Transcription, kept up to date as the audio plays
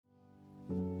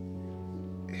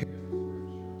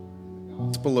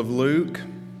Gospel of Luke,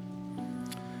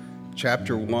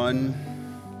 chapter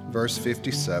 1, verse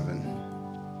 57.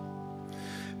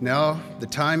 Now the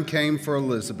time came for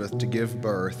Elizabeth to give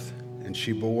birth, and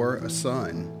she bore a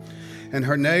son. And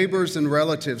her neighbors and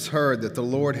relatives heard that the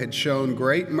Lord had shown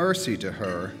great mercy to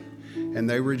her, and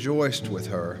they rejoiced with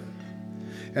her.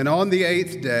 And on the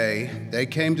 8th day they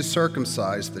came to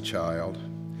circumcise the child.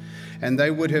 And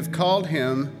they would have called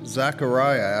him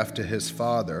Zechariah after his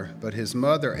father, but his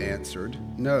mother answered,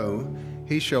 "No,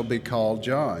 he shall be called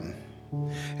John."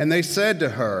 And they said to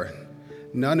her,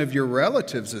 "None of your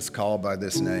relatives is called by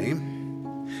this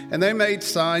name." And they made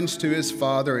signs to his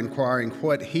father, inquiring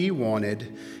what he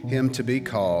wanted him to be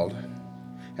called.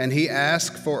 And he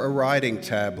asked for a writing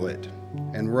tablet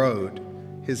and wrote,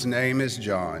 "His name is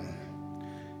John."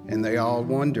 And they all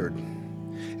wondered.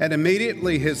 And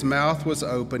immediately his mouth was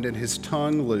opened and his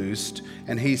tongue loosed,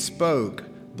 and he spoke,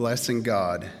 blessing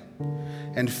God.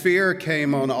 And fear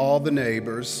came on all the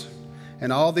neighbors,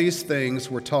 and all these things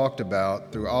were talked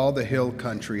about through all the hill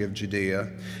country of Judea.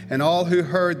 And all who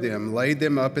heard them laid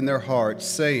them up in their hearts,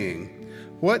 saying,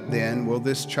 "What then will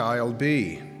this child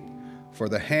be?" For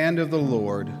the hand of the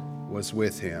Lord was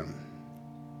with him.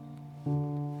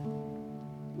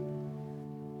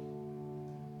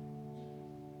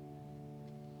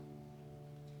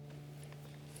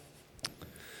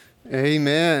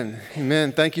 Amen.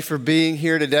 Amen. Thank you for being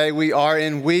here today. We are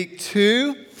in week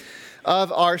 2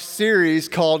 of our series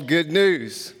called Good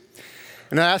News.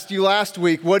 And I asked you last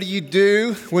week, what do you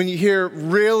do when you hear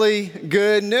really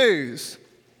good news?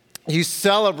 You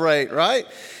celebrate, right?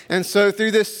 And so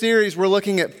through this series, we're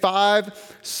looking at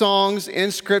 5 songs in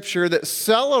Scripture that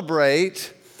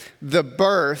celebrate the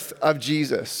birth of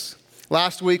Jesus.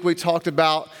 Last week, we talked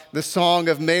about the song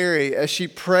of Mary as she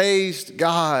praised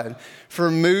God for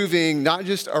moving not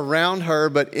just around her,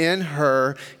 but in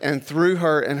her and through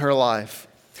her in her life.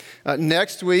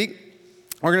 Next week,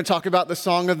 we're going to talk about the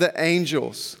song of the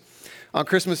angels. On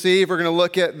Christmas Eve, we're going to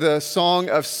look at the song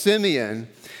of Simeon.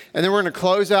 And then we're going to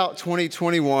close out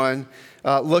 2021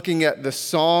 looking at the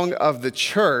song of the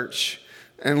church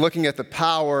and looking at the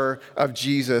power of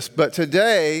Jesus. But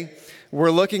today,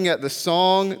 we're looking at the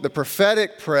song, the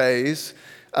prophetic praise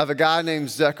of a guy named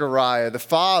Zechariah, the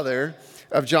father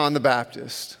of John the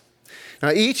Baptist.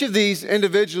 Now, each of these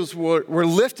individuals were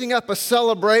lifting up a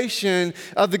celebration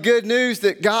of the good news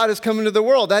that God has come into the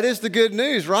world. That is the good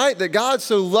news, right? That God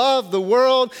so loved the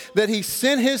world that he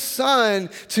sent his son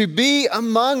to be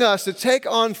among us, to take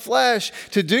on flesh,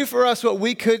 to do for us what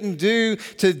we couldn't do,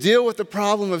 to deal with the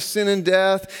problem of sin and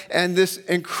death. And this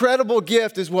incredible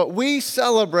gift is what we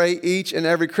celebrate each and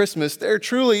every Christmas. There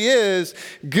truly is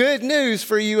good news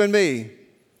for you and me.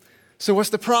 So what's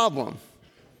the problem?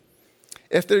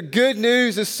 If the good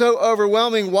news is so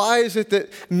overwhelming, why is it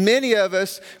that many of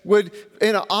us would,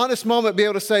 in an honest moment, be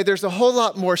able to say there's a whole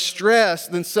lot more stress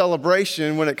than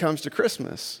celebration when it comes to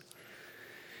Christmas?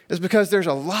 It's because there's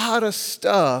a lot of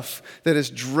stuff that is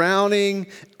drowning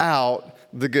out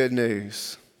the good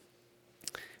news.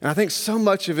 And I think so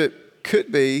much of it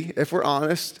could be, if we're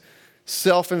honest,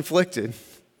 self-inflicted.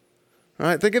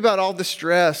 Right? Think about all the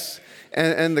stress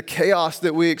and the chaos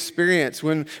that we experience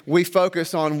when we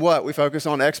focus on what? We focus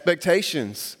on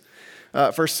expectations.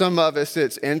 For some of us,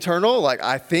 it's internal, like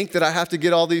I think that I have to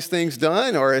get all these things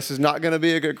done, or this is not going to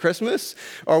be a good Christmas.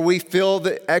 Or we feel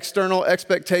the external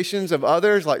expectations of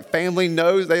others, like family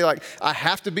knows they like, I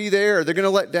have to be there, or they're going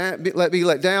to let me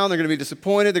let down, they're going to be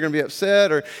disappointed, they're going to be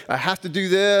upset, or I have to do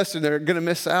this, and they're going to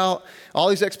miss out. All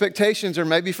these expectations, or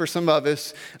maybe for some of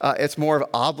us, it's more of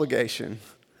obligation.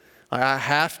 I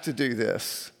have to do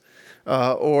this,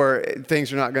 or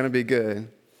things are not going to be good.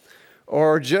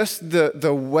 Or just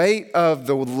the weight of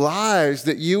the lies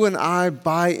that you and I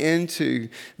buy into,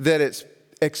 that it's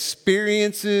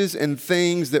experiences and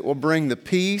things that will bring the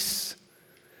peace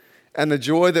and the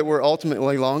joy that we're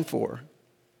ultimately long for.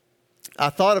 I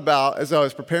thought about, as I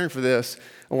was preparing for this,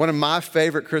 one of my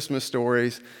favorite Christmas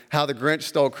stories, How the Grinch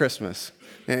Stole Christmas.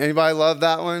 Anybody love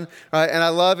that one? Right? And I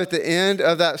love at the end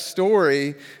of that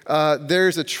story,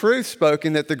 there's a truth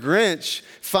spoken that the Grinch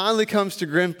finally comes to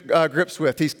grips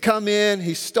with. He's come in,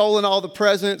 he's stolen all the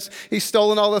presents, he's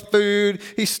stolen all the food,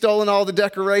 he's stolen all the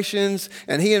decorations,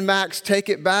 and he and Max take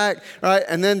it back, right?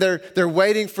 And then they're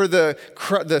waiting for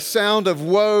the sound of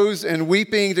woes and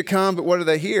weeping to come, but what do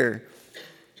they hear?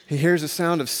 He hears a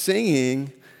sound of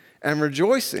singing and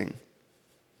rejoicing.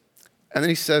 And then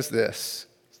he says this.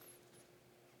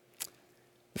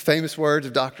 The famous words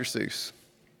of Dr. Seuss.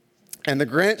 And the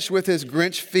Grinch with his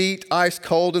Grinch feet ice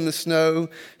cold in the snow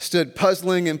stood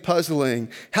puzzling and puzzling.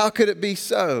 How could it be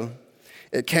so?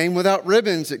 It came without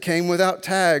ribbons. It came without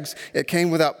tags. It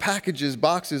came without packages,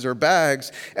 boxes, or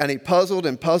bags. And he puzzled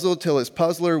and puzzled till his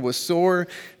puzzler was sore.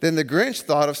 Then the Grinch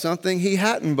thought of something he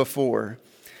hadn't before.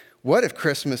 What if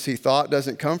Christmas, he thought,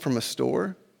 doesn't come from a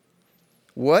store?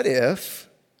 What if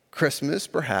Christmas,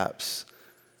 perhaps,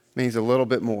 means a little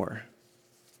bit more?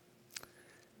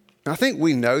 I think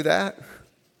we know that.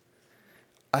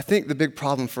 I think the big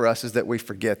problem for us is that we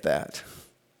forget that.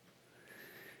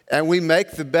 And we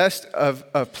make the best of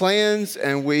plans,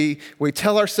 and we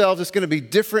tell ourselves it's going to be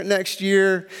different next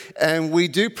year, and we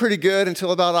do pretty good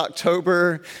until about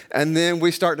October, and then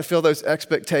we start to feel those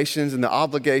expectations and the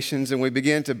obligations, and we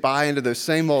begin to buy into those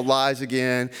same old lies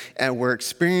again, and we're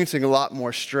experiencing a lot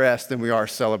more stress than we are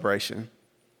celebration.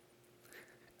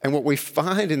 And what we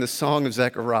find in the Song of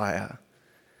Zechariah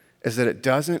is that it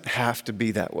doesn't have to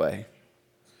be that way.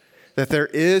 That there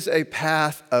is a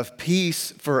path of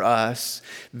peace for us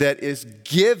that is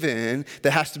given,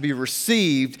 that has to be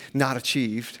received, not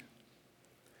achieved.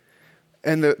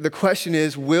 And the question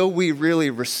is, will we really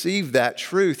receive that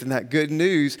truth and that good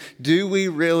news? Do we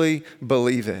really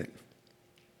believe it?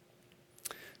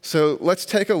 So let's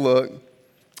take a look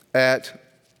at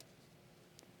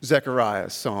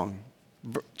Zechariah's song.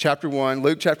 Chapter 1,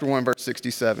 Luke chapter 1, verse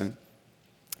 67.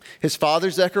 His father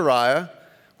Zechariah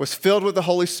was filled with the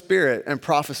Holy Spirit and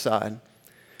prophesied,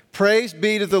 "Praise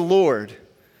be to the Lord,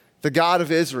 the God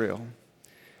of Israel,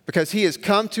 because he has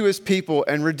come to his people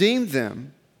and redeemed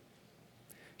them.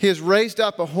 He has raised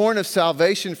up a horn of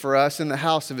salvation for us in the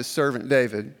house of his servant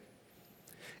David,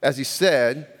 as he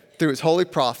said through his holy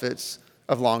prophets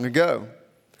of long ago.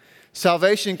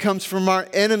 Salvation comes from our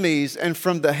enemies and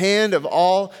from the hand of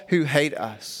all who hate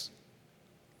us,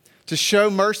 to show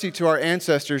mercy to our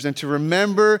ancestors and to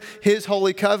remember his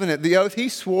holy covenant, the oath he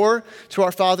swore to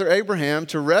our father Abraham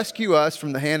to rescue us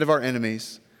from the hand of our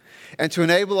enemies and to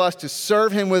enable us to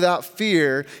serve him without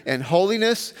fear in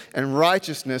holiness and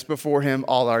righteousness before him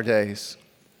all our days.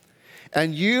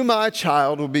 And you, my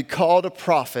child, will be called a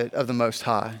prophet of the Most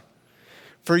High.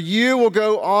 For you will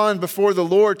go on before the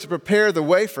Lord to prepare the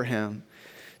way for him,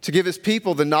 to give his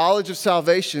people the knowledge of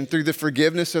salvation through the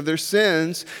forgiveness of their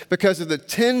sins because of the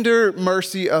tender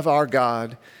mercy of our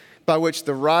God, by which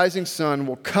the rising sun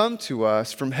will come to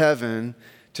us from heaven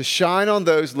to shine on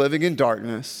those living in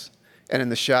darkness and in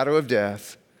the shadow of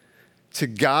death, to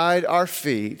guide our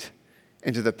feet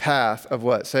into the path of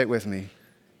what? Say it with me.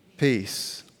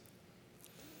 Peace.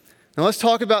 Now let's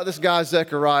talk about this guy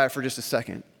Zechariah for just a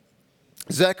second.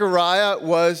 Zechariah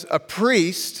was a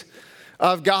priest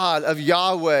of God, of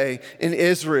Yahweh in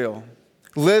Israel,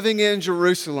 living in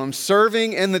Jerusalem,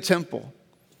 serving in the temple.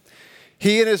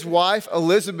 He and his wife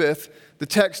Elizabeth, the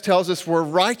text tells us, were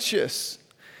righteous,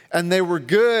 and they were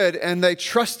good, and they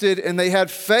trusted, and they had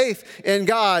faith in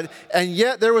God, and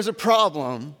yet there was a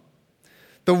problem.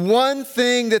 The one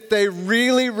thing that they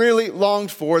really, really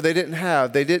longed for, they didn't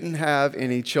have. They didn't have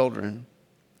any children.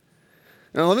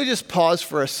 Now let me just pause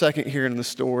for a second here in the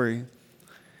story.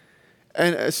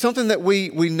 And it's something that we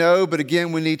know, but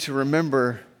again, we need to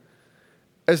remember,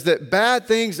 is that bad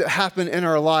things that happen in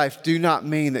our life do not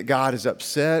mean that God is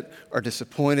upset or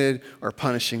disappointed or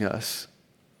punishing us.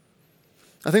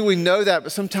 I think we know that,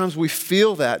 but sometimes we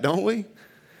feel that, don't we?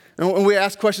 And when we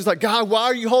ask questions like, God, why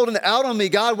are you holding out on me?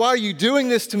 God, why are you doing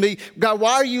this to me? God,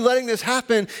 why are you letting this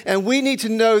happen? And we need to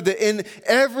know that in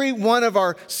every one of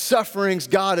our sufferings,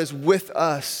 God is with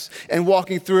us and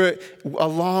walking through it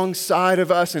alongside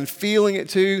of us and feeling it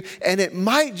too. And it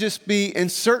might just be in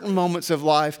certain moments of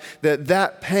life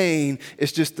that pain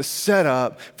is just the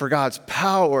setup for God's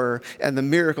power and the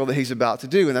miracle that he's about to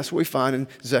do. And that's what we find in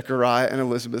Zechariah and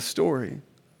Elizabeth's story.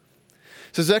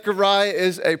 So Zechariah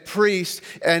is a priest,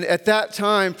 and at that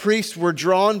time, priests were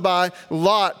drawn by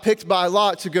lot, picked by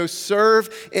lot to go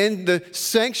serve in the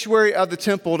sanctuary of the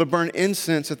temple to burn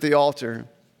incense at the altar.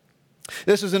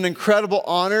 This was an incredible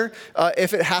honor.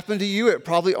 If it happened to you, it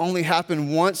probably only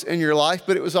happened once in your life,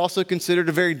 but it was also considered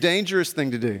a very dangerous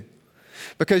thing to do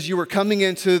because you were coming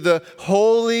into the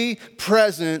holy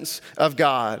presence of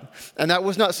God, and that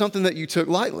was not something that you took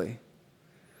lightly.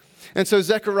 And so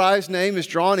Zechariah's name is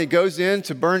drawn. He goes in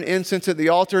to burn incense at the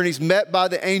altar, and he's met by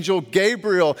the angel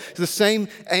Gabriel, the same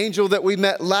angel that we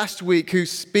met last week, who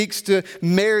speaks to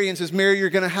Mary and says, Mary, you're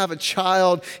going to have a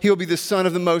child. He'll be the Son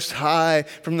of the Most High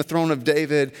from the throne of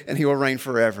David, and he will reign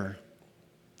forever.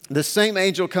 The same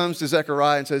angel comes to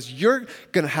Zechariah and says, you're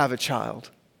going to have a child,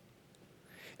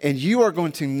 and you are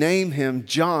going to name him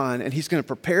John, and he's going to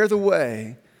prepare the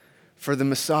way for the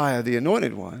Messiah, the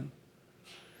Anointed One.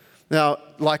 Now,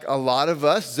 like a lot of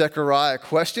us, Zechariah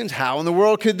questions, how in the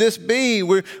world could this be?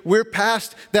 We're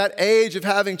past that age of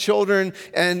having children,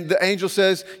 and the angel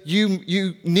says,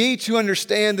 you need to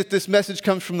understand that this message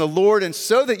comes from the Lord, and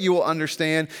so that you will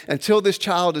understand, until this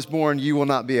child is born, you will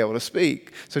not be able to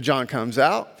speak. So John comes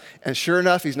out, and sure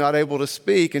enough, he's not able to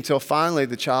speak until finally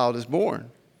the child is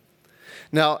born.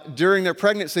 Now, during their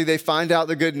pregnancy, they find out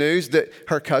the good news that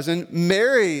her cousin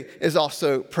Mary is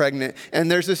also pregnant.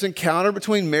 And there's this encounter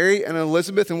between Mary and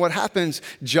Elizabeth. And what happens?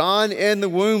 John in the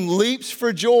womb leaps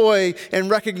for joy in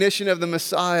recognition of the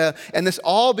Messiah. And this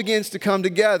all begins to come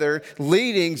together,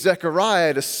 leading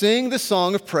Zechariah to sing the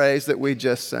song of praise that we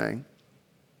just sang.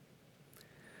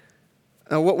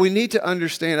 Now, what we need to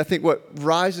understand, I think what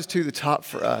rises to the top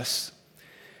for us,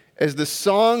 is the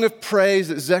song of praise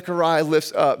that Zechariah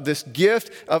lifts up, this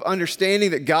gift of understanding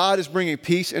that God is bringing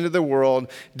peace into the world,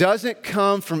 doesn't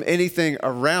come from anything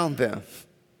around them.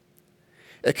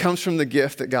 It comes from the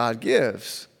gift that God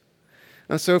gives.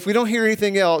 And so if we don't hear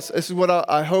anything else, this is what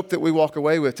I hope that we walk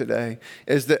away with today,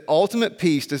 is that ultimate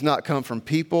peace does not come from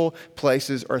people,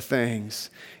 places, or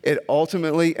things. It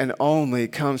ultimately and only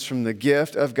comes from the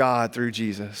gift of God through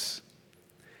Jesus.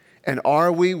 And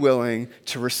are we willing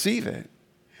to receive it?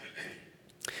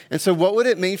 And so what would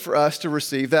it mean for us to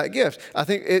receive that gift? I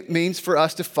think it means for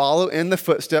us to follow in the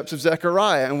footsteps of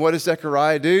Zechariah. And what does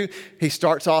Zechariah do? He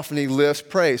starts off and he lifts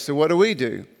praise. So what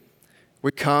do?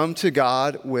 We come to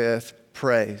God with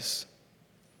praise.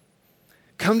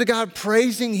 Come to God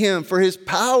praising Him for His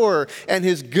power and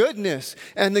His goodness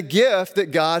and the gift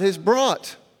that God has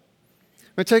brought.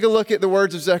 Now take a look at the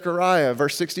words of Zechariah,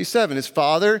 verse 67. His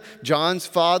father, John's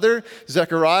father,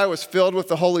 Zechariah, was filled with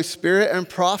the Holy Spirit and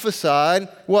prophesied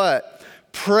what?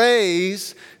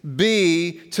 Praise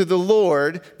be to the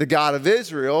Lord, the God of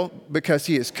Israel, because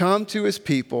He has come to His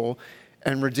people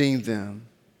and redeemed them.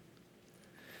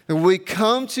 And we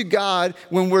come to God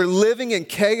when we're living in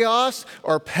chaos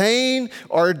or pain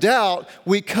or doubt.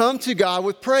 We come to God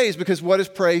with praise, because what does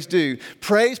praise do?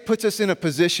 Praise puts us in a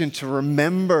position to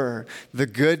remember the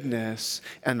goodness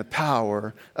and the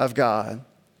power of God.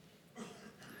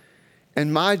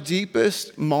 In my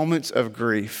deepest moments of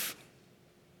grief,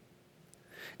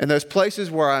 in those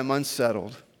places where I'm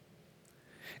unsettled,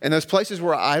 in those places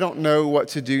where I don't know what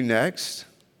to do next,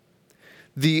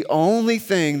 the only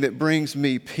thing that brings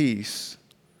me peace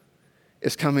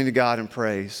is coming to God in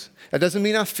praise. That doesn't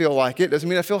mean I feel like it. Doesn't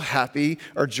mean I feel happy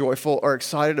or joyful or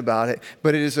excited about it.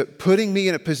 But it is putting me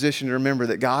in a position to remember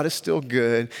that God is still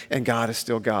good and God is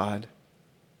still God.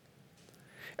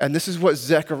 And this is what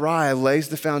Zechariah lays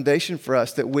the foundation for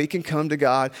us, that we can come to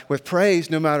God with praise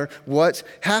no matter what's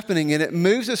happening. And it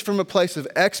moves us from a place of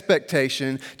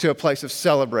expectation to a place of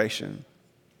celebration.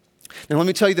 Now, let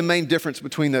me tell you the main difference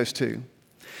between those two.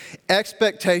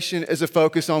 Expectation is a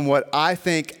focus on what I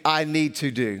think I need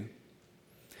to do.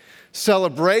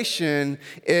 Celebration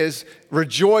is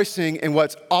rejoicing in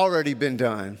what's already been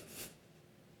done.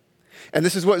 And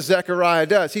this is what Zechariah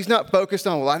does. He's not focused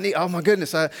on, oh my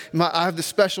goodness, I have this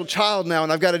special child now,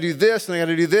 and I've got to do this, and I got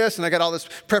to do this, and I got all this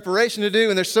preparation to do,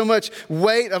 and there's so much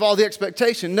weight of all the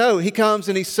expectation. No, he comes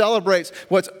and he celebrates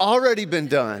what's already been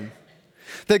done.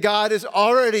 That God is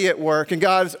already at work and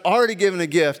God has already given a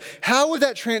gift. How would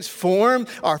that transform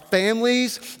our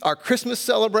families, our Christmas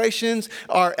celebrations,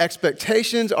 our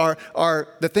expectations, our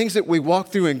the things that we walk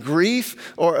through in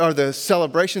grief, or the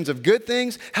celebrations of good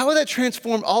things? How would that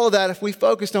transform all of that if we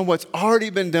focused on what's already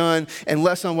been done and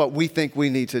less on what we think we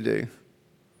need to do?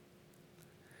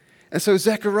 And so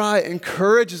Zechariah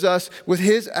encourages us with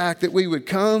his act that we would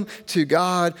come to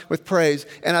God with praise.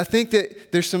 And I think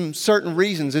that there's some certain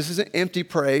reasons. This isn't empty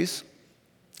praise.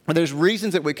 But there's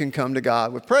reasons that we can come to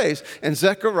God with praise. And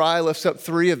Zechariah lifts up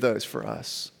 3 of those for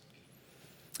us.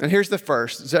 And here's the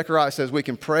first. Zechariah says we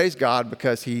can praise God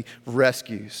because He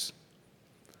rescues.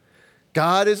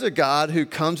 God is a God who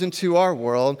comes into our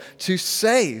world to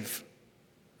save.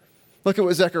 Look at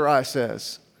what Zechariah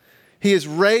says. He has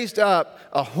raised up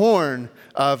a horn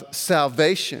of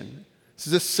salvation. This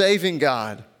is a saving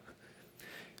God.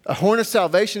 A horn of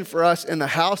salvation for us in the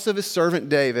house of His servant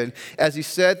David, as He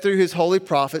said through His holy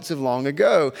prophets of long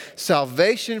ago.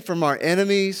 Salvation from our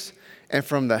enemies and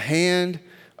from the hand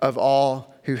of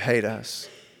all who hate us.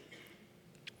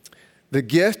 The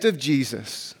gift of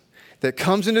Jesus that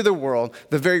comes into the world,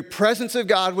 the very presence of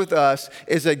God with us,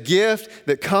 is a gift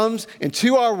that comes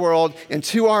into our world,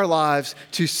 into our lives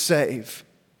to save.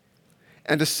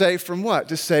 And to save from what?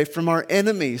 To save from our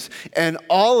enemies. And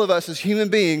all of us as human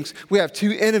beings, we have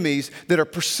 2 enemies that are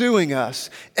pursuing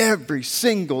us every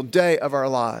single day of our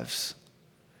lives.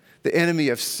 The enemy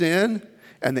of sin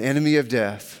and the enemy of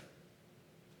death.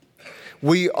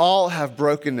 We all have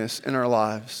brokenness in our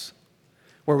lives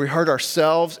where we hurt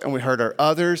ourselves and we hurt our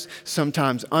others,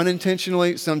 sometimes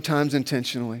unintentionally, sometimes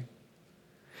intentionally.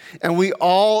 And we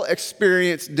all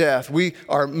experience death. We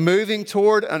are moving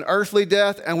toward an earthly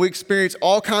death, and we experience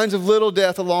all kinds of little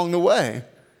death along the way.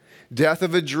 Death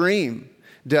of a dream,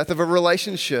 death of a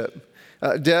relationship,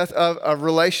 death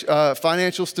of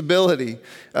financial stability,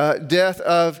 death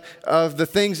of the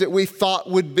things that we thought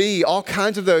would be, all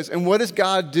kinds of those. And what does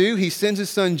God do? He sends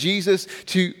his son Jesus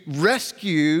to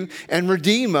rescue and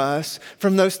redeem us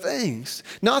from those things.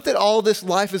 Not that all this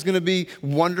life is going to be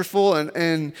wonderful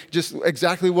and just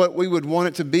exactly what we would want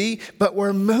it to be, but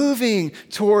we're moving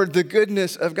toward the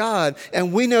goodness of God.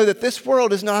 And we know that this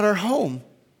world is not our home.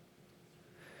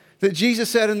 That Jesus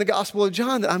said in the Gospel of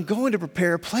John that I'm going to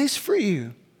prepare a place for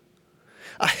you,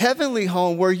 a heavenly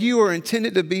home where you are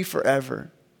intended to be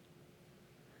forever.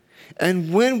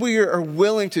 And when we are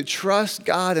willing to trust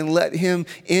God and let him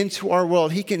into our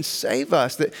world, he can save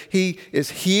us, that he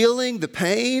is healing the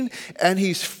pain and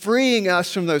he's freeing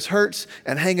us from those hurts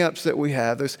and hang-ups that we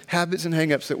have, those habits and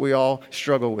hang-ups that we all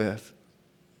struggle with.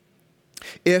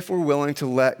 If we're willing to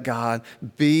let God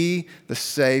be the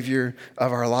Savior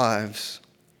of our lives.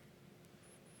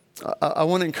 I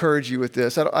want to encourage you with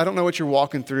this. I don't know what you're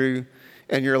walking through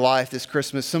in your life this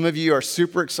Christmas. Some of you are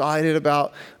super excited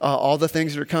about all the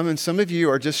things that are coming. Some of you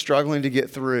are just struggling to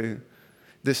get through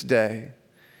this day.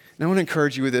 And I want to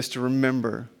encourage you with this, to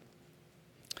remember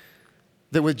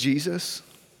that with Jesus,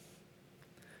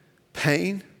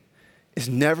 pain is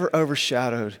never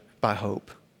overshadowed by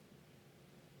hope.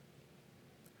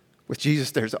 With Jesus,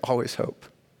 there's always hope.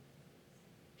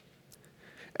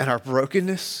 And our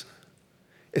brokenness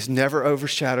is never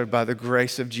overshadowed by the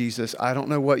grace of Jesus. I don't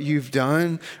know what you've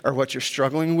done or what you're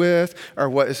struggling with or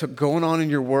what is going on in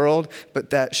your world,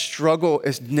 but that struggle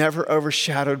is never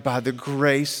overshadowed by the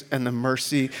grace and the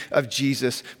mercy of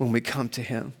Jesus when we come to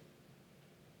him.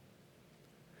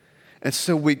 And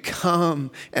so we come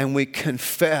and we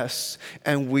confess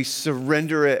and we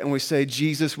surrender it and we say,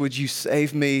 Jesus, would you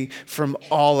save me from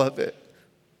all of it?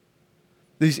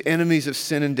 These enemies of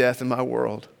sin and death in my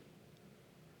world.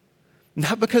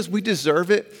 Not because we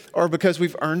deserve it or because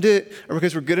we've earned it or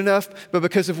because we're good enough, but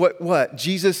because of what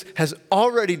Jesus has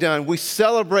already done. We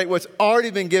celebrate what's already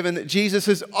been given, that Jesus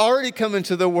has already come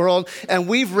into the world, and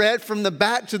we've read from the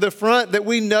back to the front that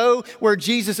we know where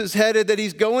Jesus is headed, that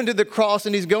he's going to the cross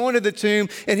and he's going to the tomb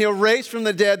and he'll raise from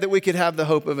the dead that we could have the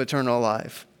hope of eternal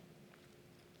life.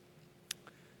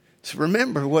 So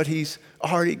remember what he's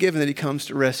already given, that he comes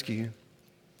to rescue.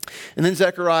 And then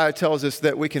Zechariah tells us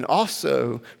that we can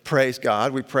also praise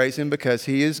God. We praise him because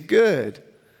he is good.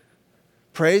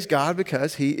 Praise God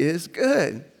because he is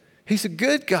good. He's a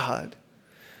good God.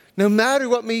 No matter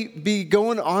what may be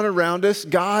going on around us,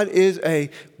 God is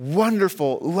a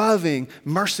wonderful, loving,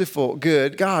 merciful,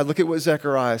 good God. Look at what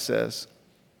Zechariah says.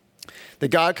 That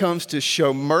God comes to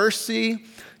show mercy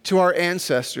to our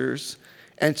ancestors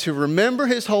and to remember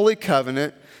his holy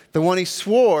covenant, the one he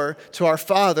swore to our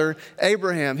father,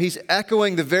 Abraham. He's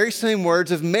echoing the very same words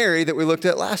of Mary that we looked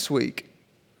at last week.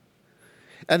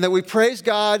 And that we praise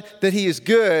God that he is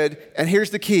good. And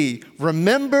here's the key.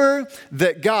 Remember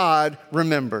that God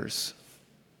remembers.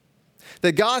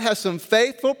 That God has some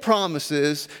faithful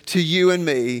promises to you and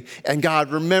me, and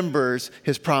God remembers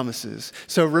his promises.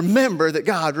 So remember that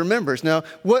God remembers. Now,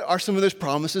 what are some of those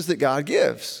promises that God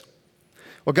gives?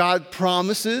 Well, God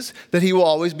promises that he will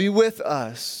always be with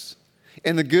us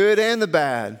in the good and the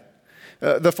bad,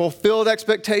 the fulfilled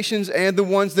expectations and the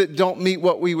ones that don't meet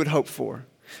what we would hope for.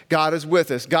 God is with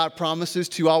us. God promises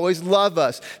to always love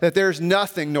us, that there's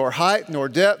nothing, nor height, nor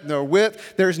depth, nor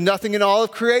width. There's nothing in all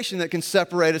of creation that can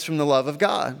separate us from the love of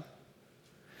God.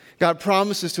 God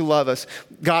promises to love us.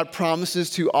 God promises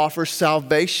to offer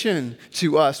salvation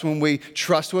to us when we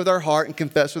trust with our heart and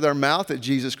confess with our mouth that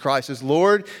Jesus Christ is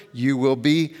Lord. You will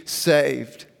be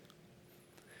saved.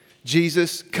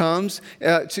 Jesus comes,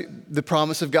 the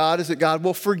promise of God is that God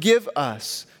will forgive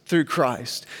us through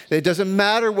Christ. It doesn't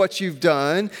matter what you've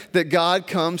done, that God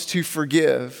comes to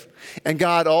forgive. And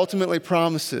God ultimately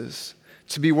promises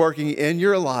to be working in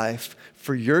your life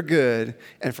for your good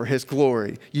and for his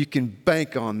glory. You can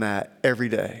bank on that every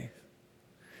day.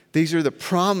 These are the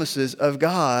promises of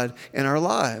God in our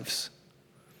lives.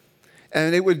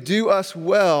 And it would do us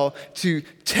well to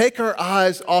take our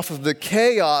eyes off of the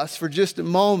chaos for just a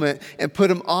moment and put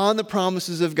them on the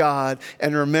promises of God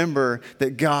and remember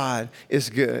that God is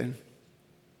good.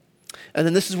 And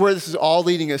then this is where this is all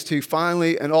leading us to.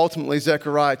 Finally and ultimately,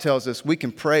 Zechariah tells us we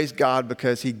can praise God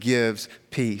because he gives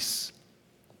peace.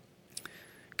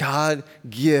 God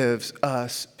gives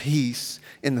us peace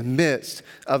in the midst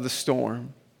of the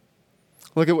storm.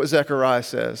 Look at what Zechariah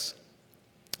says.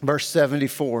 Verse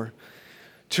 74.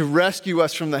 To rescue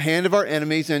us from the hand of our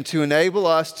enemies and to enable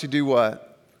us to do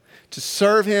what? To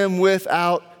serve him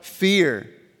without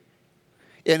fear,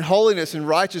 in holiness and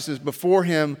righteousness before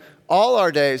him all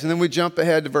our days. And then we jump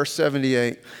ahead to verse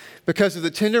 78. Because of the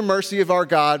tender mercy of our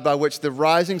God, by which the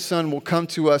rising sun will come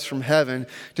to us from heaven,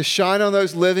 to shine on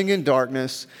those living in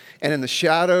darkness and in the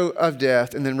shadow of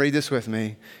death. And then read this with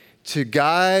me. To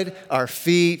guide our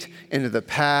feet into the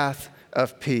path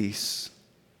of peace.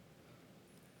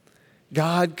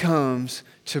 God comes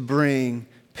to bring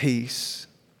peace.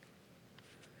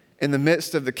 In the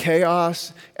midst of the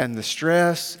chaos and the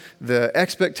stress, the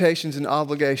expectations and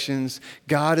obligations,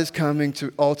 God is coming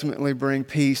to ultimately bring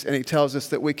peace. And he tells us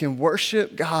that we can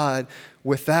worship God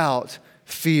without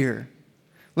fear.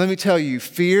 Let me tell you,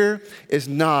 fear is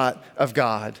not of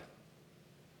God.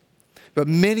 But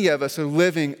many of us are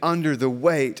living under the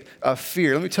weight of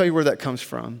fear. Let me tell you where that comes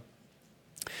from.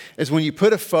 Is when you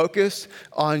put a focus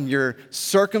on your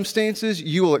circumstances,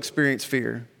 you will experience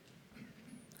fear.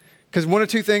 Because one of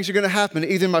two things are going to happen.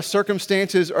 Either my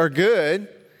circumstances are good,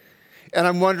 and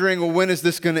I'm wondering, well, when is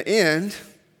this going to end?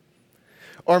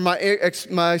 Or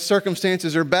my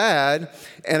circumstances are bad,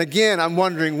 and again, I'm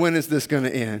wondering, when is this going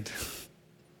to end?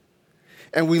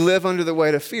 And we live under the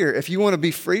weight of fear. If you want to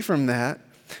be free from that,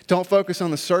 don't focus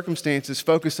on the circumstances,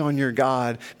 focus on your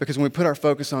God. Because when we put our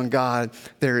focus on God,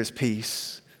 there is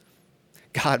peace.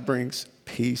 God brings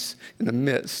peace in the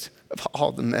midst of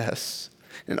all the mess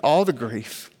and all the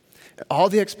grief. All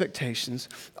the expectations,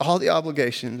 all the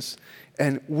obligations,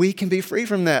 and we can be free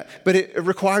from that. But it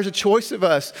requires a choice of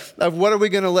us of what are we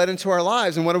going to let into our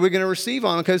lives and what are we going to receive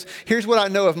on. Because here's what I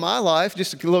know of my life,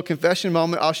 just a little confession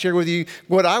moment. I'll share with you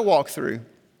what I walk through,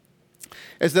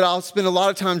 is that I'll spend a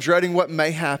lot of time dreading what may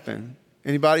happen.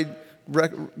 Anybody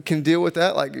can deal with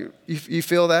that? Like you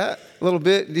feel that a little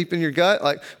bit deep in your gut?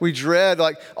 Like we dread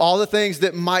like all the things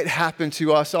that might happen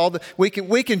to us. We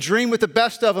can dream with the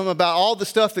best of them about all the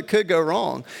stuff that could go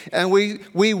wrong. And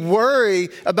we worry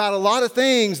about a lot of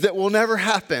things that will never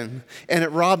happen, and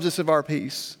it robs us of our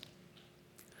peace.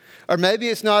 Or maybe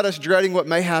it's not us dreading what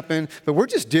may happen, but we're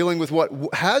just dealing with what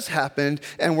has happened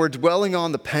and we're dwelling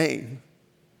on the pain.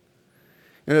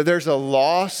 You know, there's a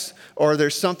loss or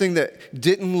there's something that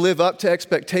didn't live up to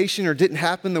expectation or didn't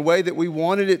happen the way that we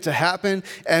wanted it to happen,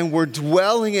 and we're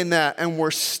dwelling in that and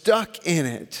we're stuck in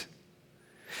it.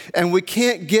 And we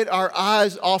can't get our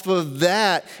eyes off of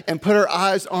that and put our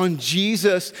eyes on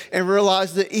Jesus and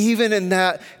realize that even in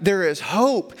that there is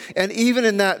hope, and even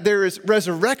in that there is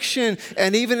resurrection,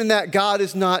 and even in that God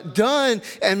is not done,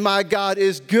 and my God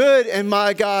is good, and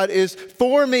my God is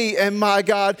for me, and my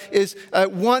God is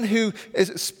one who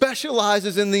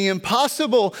specializes in the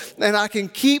impossible, and I can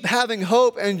keep having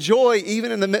hope and joy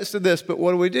even in the midst of this. But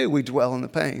what do? We dwell in the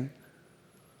pain,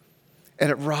 and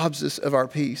it robs us of our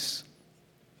peace.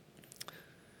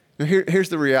 Now here's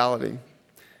the reality,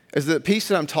 is that the peace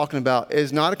that I'm talking about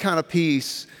is not a kind of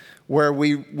peace where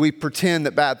we pretend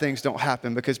that bad things don't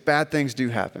happen, because bad things do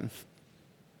happen.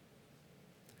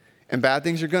 And bad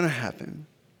things are going to happen.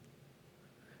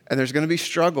 And there's going to be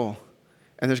struggle,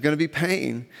 and there's going to be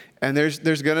pain, and there's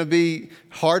going to be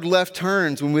hard left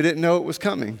turns when we didn't know it was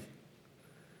coming.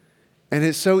 And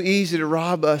it's so easy to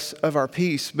rob us of our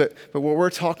peace, but what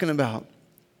we're talking about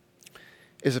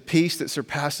is a peace that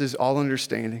surpasses all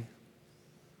understanding.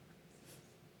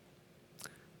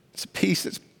 It's a peace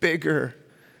that's bigger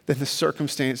than the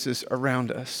circumstances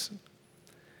around us.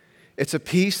 It's a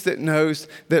peace that knows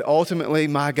that ultimately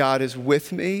my God is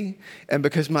with me, and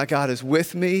because my God is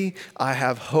with me, I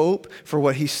have hope for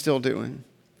what he's still doing.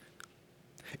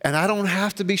 And I don't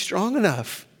have to be strong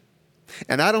enough.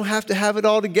 And I don't have to have it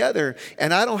all together.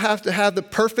 And I don't have to have the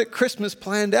perfect Christmas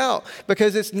planned out,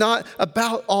 because it's not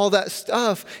about all that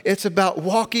stuff. It's about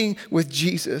walking with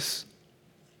Jesus.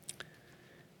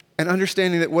 And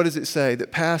understanding that, what does it say?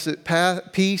 That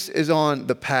peace is on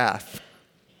the path.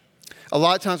 A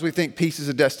lot of times we think peace is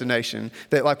a destination.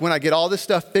 That like when I get all this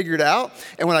stuff figured out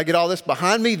and when I get all this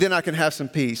behind me, then I can have some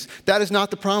peace. That is not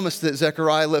the promise that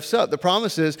Zechariah lifts up. The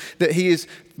promise is that he is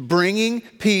bringing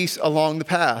peace along the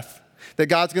path. That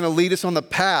God's going to lead us on the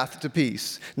path to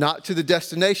peace, not to the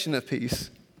destination of peace.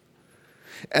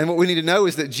 And what we need to know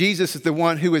is that Jesus is the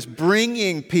one who is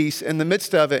bringing peace in the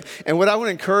midst of it. And what I want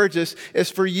to encourage us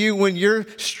is for you, when you're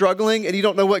struggling and you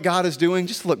don't know what God is doing,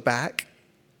 just look back.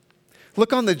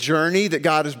 Look on the journey that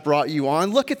God has brought you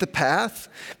on. Look at the path,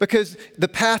 because the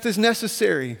path is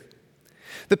necessary.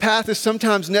 The path is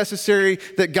sometimes necessary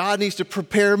that God needs to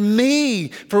prepare me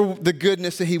for the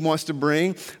goodness that he wants to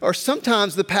bring. Or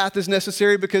sometimes the path is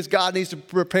necessary because God needs to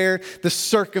prepare the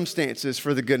circumstances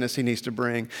for the goodness he needs to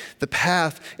bring. The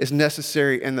path is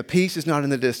necessary, and the peace is not in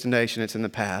the destination, it's in the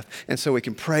path. And so we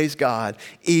can praise God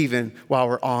even while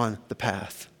we're on the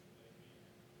path.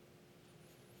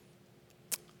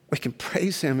 We can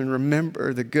praise him and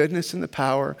remember the goodness and the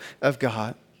power of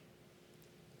God.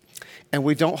 And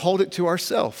we don't hold it to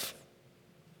ourselves.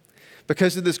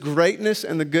 Because of this greatness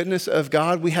and the goodness of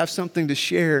God, we have something to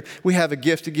share. We have a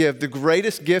gift to give. The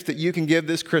greatest gift that you can give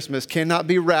this Christmas cannot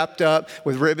be wrapped up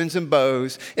with ribbons and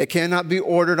bows. It cannot be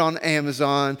ordered on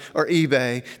Amazon or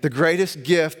eBay. The greatest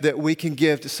gift that we can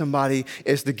give to somebody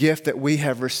is the gift that we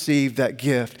have received, that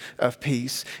gift of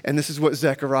peace. And this is what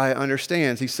Zechariah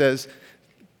understands. He says,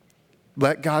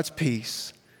 let God's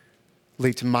peace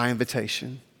lead to my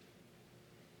invitation.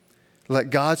 Let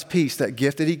God's peace, that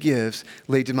gift that he gives,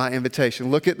 lead to my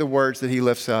invitation. Look at the words that he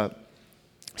lifts up.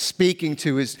 Speaking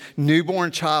to his newborn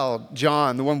child,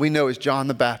 John, the one we know as John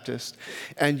the Baptist.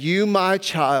 And you, my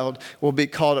child, will be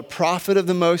called a prophet of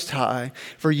the Most High,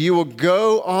 for you will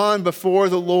go on before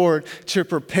the Lord to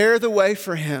prepare the way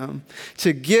for him,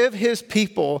 to give his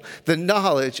people the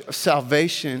knowledge of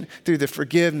salvation through the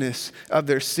forgiveness of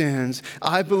their sins.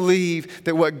 I believe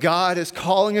that what God is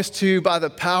calling us to by the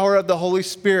power of the Holy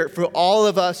Spirit for all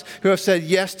of us who have said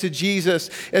yes to Jesus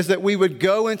is that we would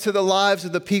go into the lives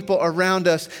of the people around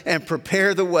us and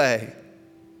prepare the way.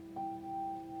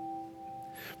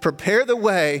 Prepare the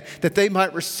way that they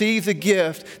might receive the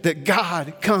gift that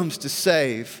God comes to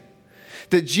save.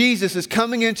 That Jesus is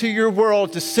coming into your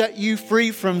world to set you free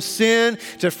from sin,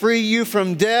 to free you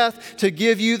from death, to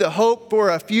give you the hope for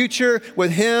a future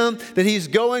with him, that he's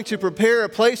going to prepare a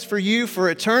place for you for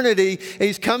eternity.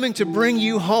 He's coming to bring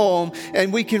you home,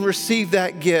 and we can receive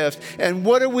that gift. And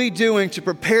what are we doing to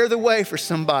prepare the way for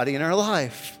somebody in our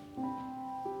life?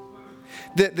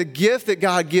 That the gift that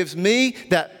God gives me,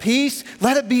 that peace,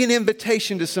 let it be an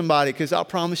invitation to somebody. Because I'll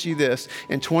promise you this,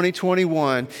 in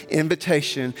 2021,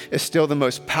 invitation is still the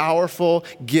most powerful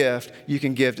gift you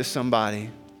can give to somebody.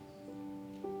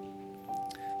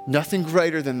 Nothing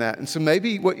greater than that. And so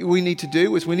maybe what we need to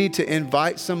do is we need to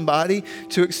invite somebody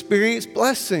to experience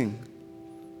blessing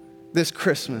this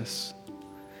Christmas.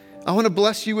 I want to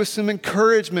bless you with some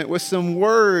encouragement, with some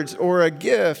words or a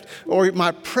gift or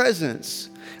my presence.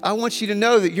 I want you to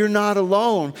know that you're not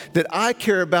alone, that I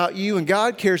care about you and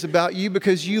God cares about you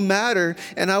because you matter,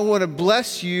 and I want to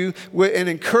bless you and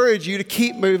encourage you to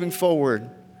keep moving forward.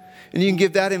 And you can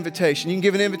give that invitation. You can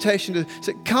give an invitation to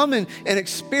say, come and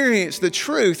experience the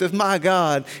truth of my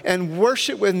God and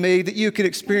worship with me that you can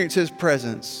experience his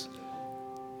presence.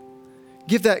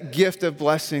 Give that gift of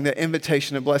blessing, that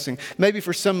invitation of blessing. Maybe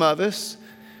for some of us,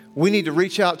 we need to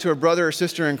reach out to a brother or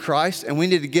sister in Christ, and we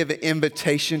need to give an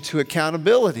invitation to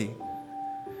accountability.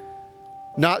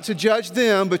 Not to judge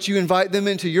them, but you invite them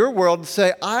into your world to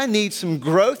say, I need some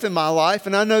growth in my life,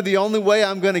 and I know the only way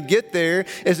I'm going to get there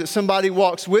is that somebody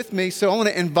walks with me. So I want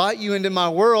to invite you into my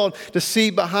world to see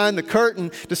behind the curtain,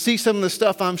 to see some of the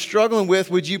stuff I'm struggling with.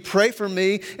 Would you pray for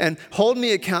me and hold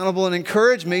me accountable and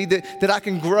encourage me that I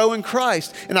can grow in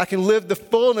Christ and I can live the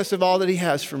fullness of all that he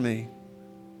has for me?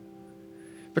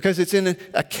 Because it's in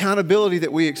accountability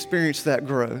that we experience that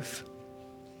growth.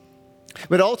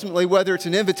 But ultimately, whether it's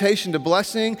an invitation to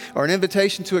blessing or an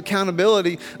invitation to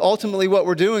accountability, ultimately what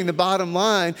we're doing, the bottom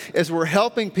line, is we're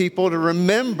helping people to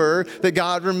remember that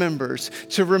God remembers,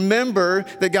 to remember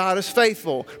that God is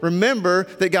faithful, remember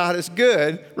that God is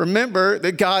good, remember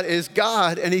that God is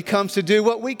God and he comes to do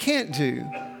what we can't do.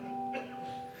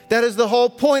 That is the whole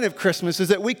point of Christmas, is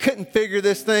that we couldn't figure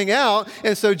this thing out.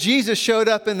 And so Jesus showed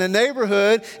up in the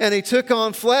neighborhood and he took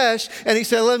on flesh and he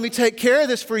said, let me take care of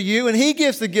this for you. And he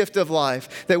gives the gift of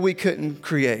life that we couldn't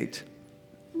create.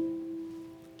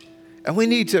 And we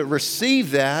need to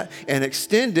receive that and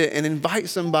extend it and invite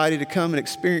somebody to come and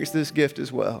experience this gift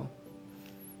as well.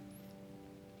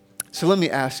 So let me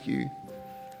ask you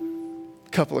a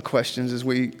couple of questions as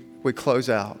we close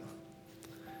out.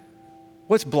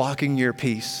 What's blocking your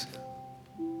peace?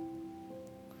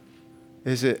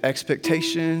 Is it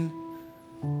expectation,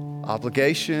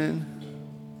 obligation,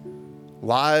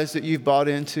 lies that you've bought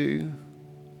into?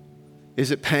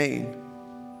 Is it pain?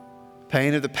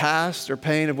 Pain of the past or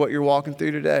pain of what you're walking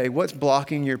through today? What's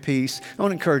blocking your peace? I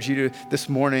want to encourage you to, this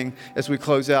morning, as we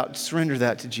close out, surrender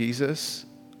that to Jesus.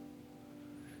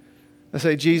 I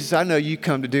say, Jesus, I know you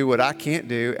come to do what I can't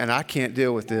do, and I can't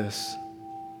deal with this.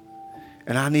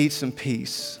 And I need some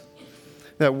peace.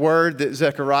 That word that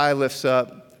Zechariah lifts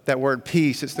up, that word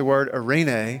peace, it's the word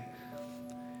eirene.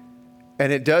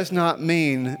 And it does not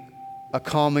mean a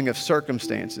calming of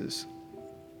circumstances.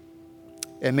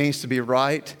 It means to be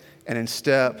right and in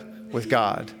step with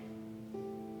God.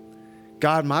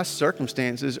 God, my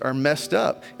circumstances are messed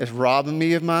up. It's robbing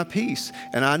me of my peace.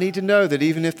 And I need to know that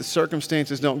even if the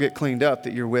circumstances don't get cleaned up,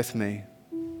 that you're with me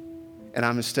and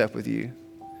I'm in step with you.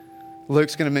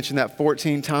 Luke's going to mention that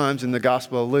 14 times in the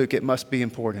Gospel of Luke. It must be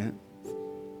important.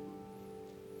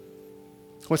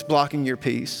 What's blocking your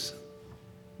peace?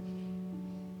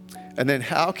 And then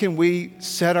how can we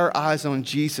set our eyes on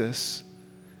Jesus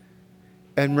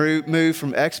and move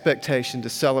from expectation to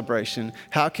celebration?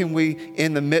 How can we,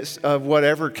 in the midst of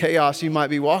whatever chaos you might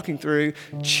be walking through,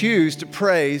 choose to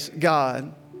praise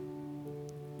God?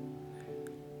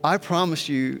 I promise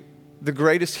you, the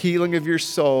greatest healing of your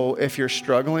soul, if you're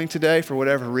struggling today for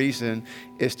whatever reason,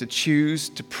 is to choose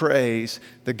to praise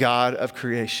the God of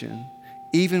creation.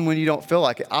 Even when you don't feel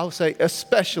like it. I'll say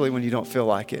especially when you don't feel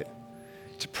like it,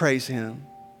 to praise Him.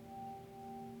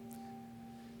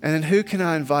 And then who can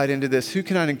I invite into this? Who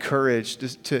can I encourage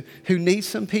who needs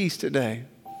some peace today?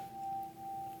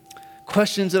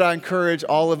 Questions that I encourage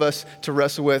all of us to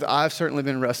wrestle with. I've certainly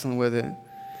been wrestling with it.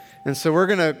 And so we're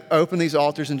going to open these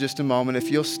altars in just a moment. If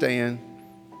you'll stand.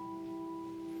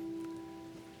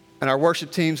 And our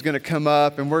worship team's going to come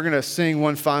up and we're going to sing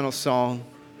one final song.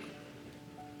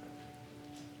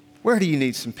 Where do you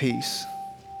need some peace?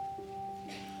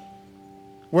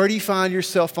 Where do you find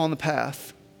yourself on the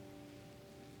path?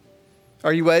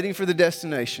 Are you waiting for the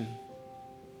destination?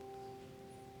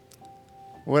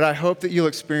 What I hope that you'll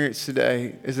experience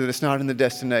today is that it's not in the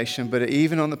destination, but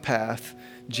even on the path,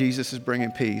 Jesus is bringing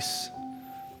peace.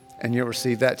 And you'll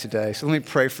receive that today. So let me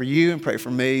pray for you and pray for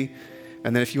me.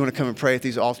 And then if you want to come and pray at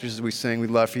these altars as we sing, we'd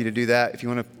love for you to do that. If you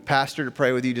want a pastor to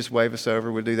pray with you, just wave us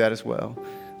over. We'll do that as well.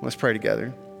 Let's pray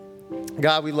together.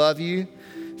 God, we love you.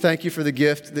 Thank you for the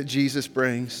gift that Jesus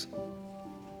brings.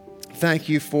 Thank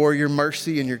you for your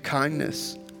mercy and your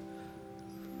kindness.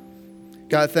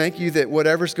 God, thank you that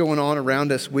whatever's going on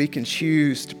around us, we can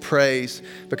choose to praise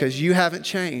because you haven't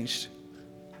changed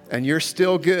and you're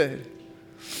still good.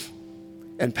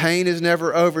 And pain is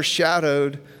never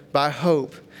overshadowed by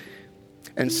hope,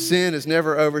 and sin is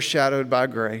never overshadowed by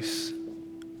grace.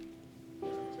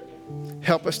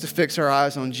 Help us to fix our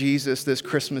eyes on Jesus this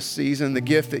Christmas season, the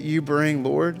gift that you bring,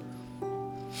 Lord.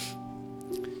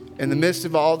 In the midst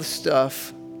of all the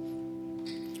stuff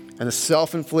and the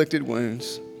self-inflicted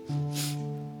wounds,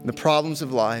 and the problems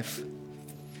of life,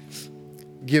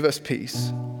 give us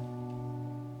peace.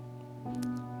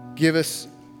 Give us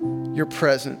your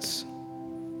presence,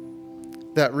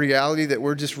 that reality that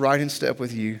we're just right in step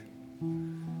with you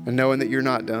and knowing that you're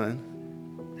not done.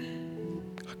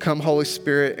 Come, Holy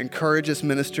Spirit, encourage us,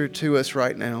 minister to us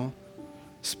right now.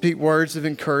 Speak words of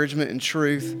encouragement and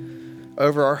truth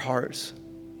over our hearts.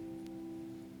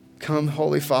 Come,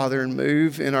 Holy Father, and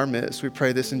move in our midst. We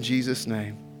pray this in Jesus'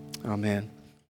 name. Amen.